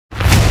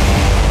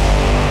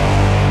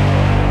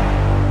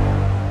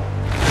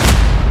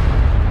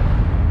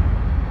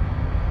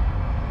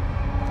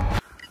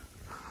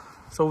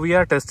So we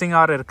are testing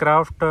our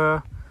aircraft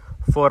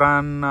for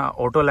an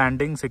auto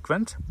landing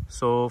sequence.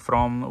 So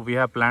we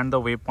have planned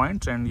the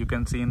waypoints, and you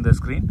can see in the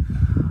screen.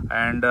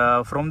 And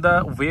from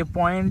the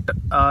waypoint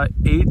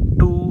 8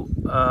 to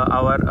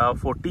our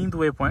 14th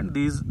waypoint,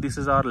 this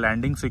is our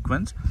landing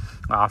sequence.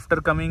 After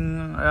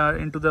coming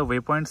into the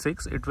waypoint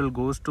 6, it will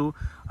goes to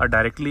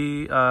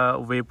directly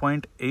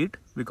waypoint 8,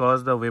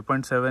 because the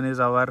waypoint 7 is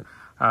our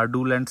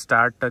do land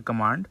start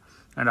command.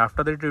 And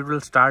after that it will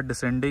start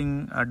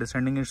descending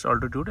its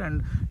altitude,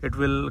 and it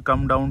will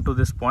come down to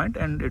this point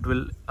and it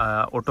will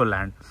auto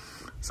land.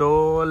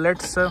 So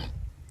let's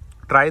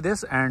try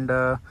this, and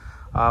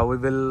we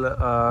will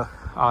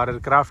our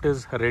aircraft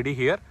is ready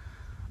here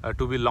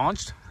to be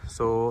launched.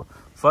 So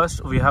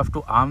first we have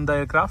to arm the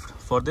aircraft.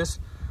 For this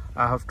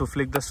I have to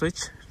flick the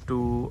switch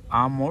to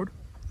arm mode.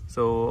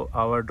 So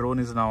our drone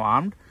is now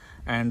armed,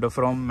 and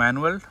from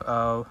manual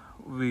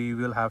we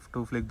will have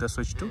to flick the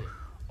switch to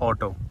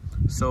auto.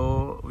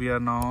 So we are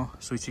now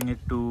switching it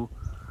to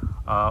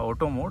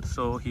auto mode.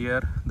 So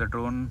here the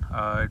drone,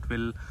 it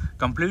will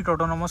complete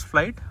autonomous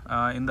flight.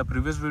 In the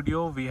previous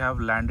video we have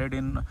landed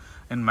in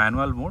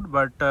manual mode,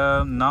 but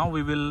now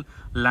we will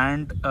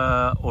land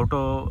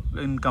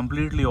in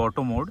completely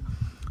auto mode.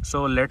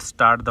 So let's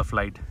start the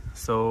flight.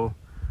 So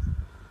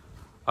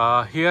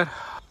here,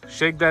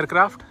 shake the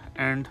aircraft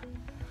and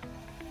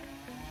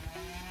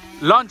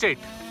launch it.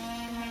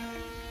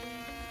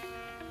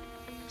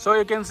 So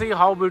you can see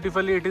how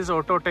beautifully it is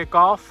auto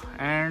takeoff,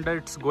 and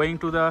it's going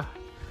to the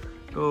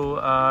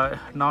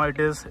now it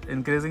is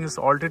increasing its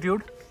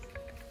altitude.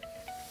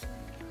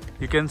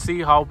 You can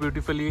see how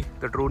beautifully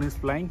the drone is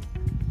flying.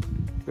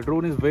 The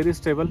drone is very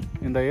stable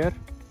in the air,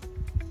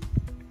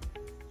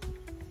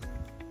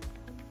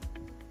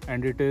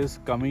 and it is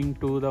coming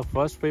to the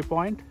first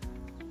waypoint.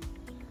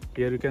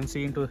 Here you can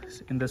see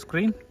in the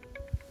screen.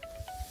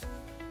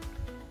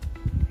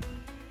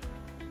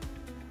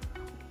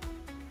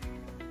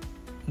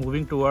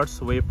 Moving towards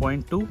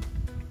waypoint 2.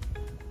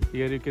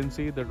 Here you can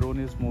see the drone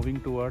is moving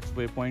towards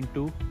waypoint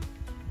 2,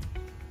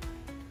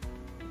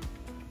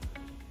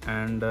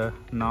 and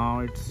now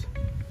it's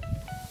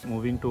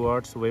moving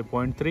towards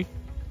waypoint 3.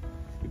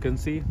 You can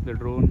see the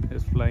drone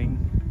is flying,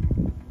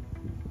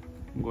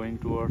 going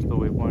towards the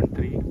waypoint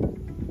 3.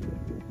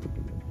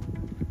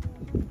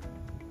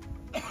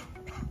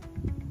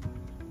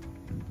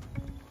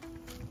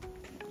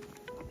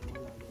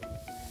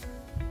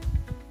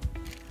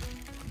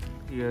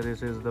 Here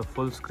this is the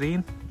full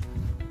screen.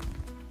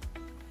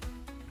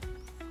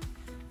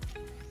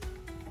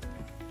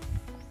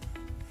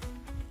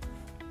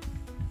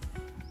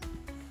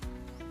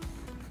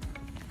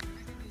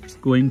 It's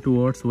going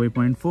towards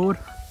waypoint 4.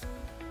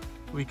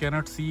 We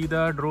cannot see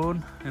the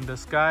drone in the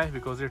sky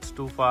because it's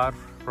too far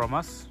from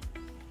us.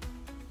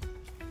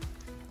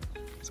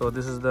 So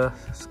this is the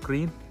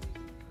screen.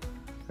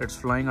 It's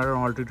flying at an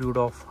altitude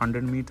of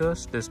 100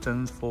 meters,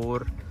 distance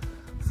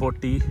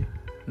 440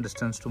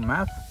 distance to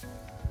map.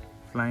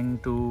 Flying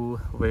to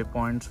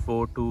waypoints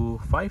 4 to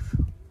 5,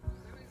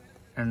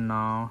 and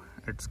now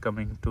it's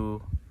coming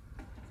to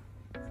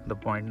the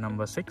point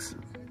number 6.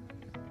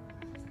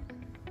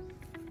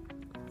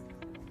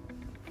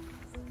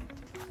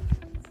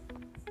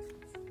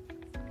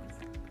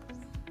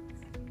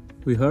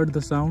 We heard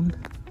the sound.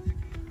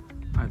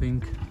 I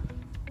think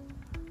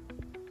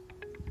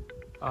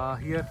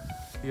here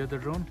the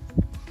drone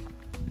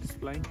is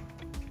flying.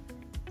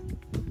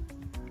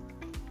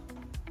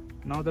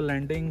 Now the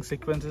landing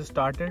sequence is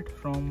started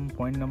from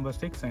point number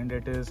 6, and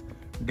it is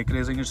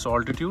decreasing its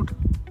altitude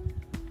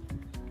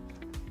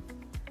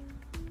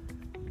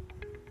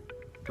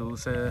to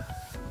say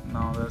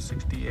now the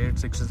 68,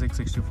 66,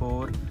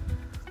 64,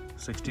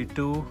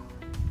 62.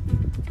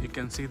 You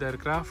can see the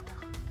aircraft.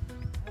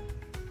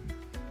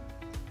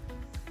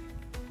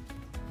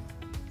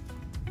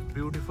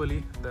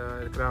 Beautifully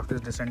the aircraft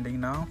is descending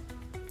now,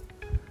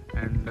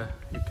 and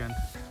you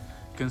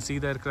can see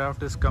the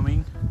aircraft is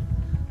coming.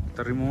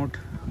 The remote,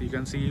 you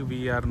can see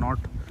we are not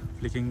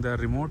flicking the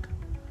remote,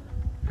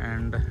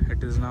 and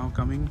it is now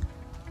coming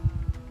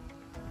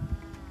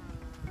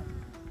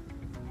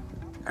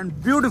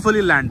and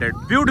beautifully landed,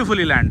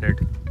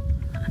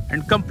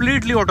 and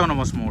completely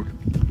autonomous mode,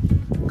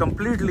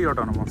 completely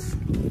autonomous.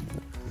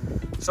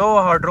 So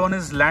our drone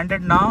is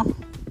landed now.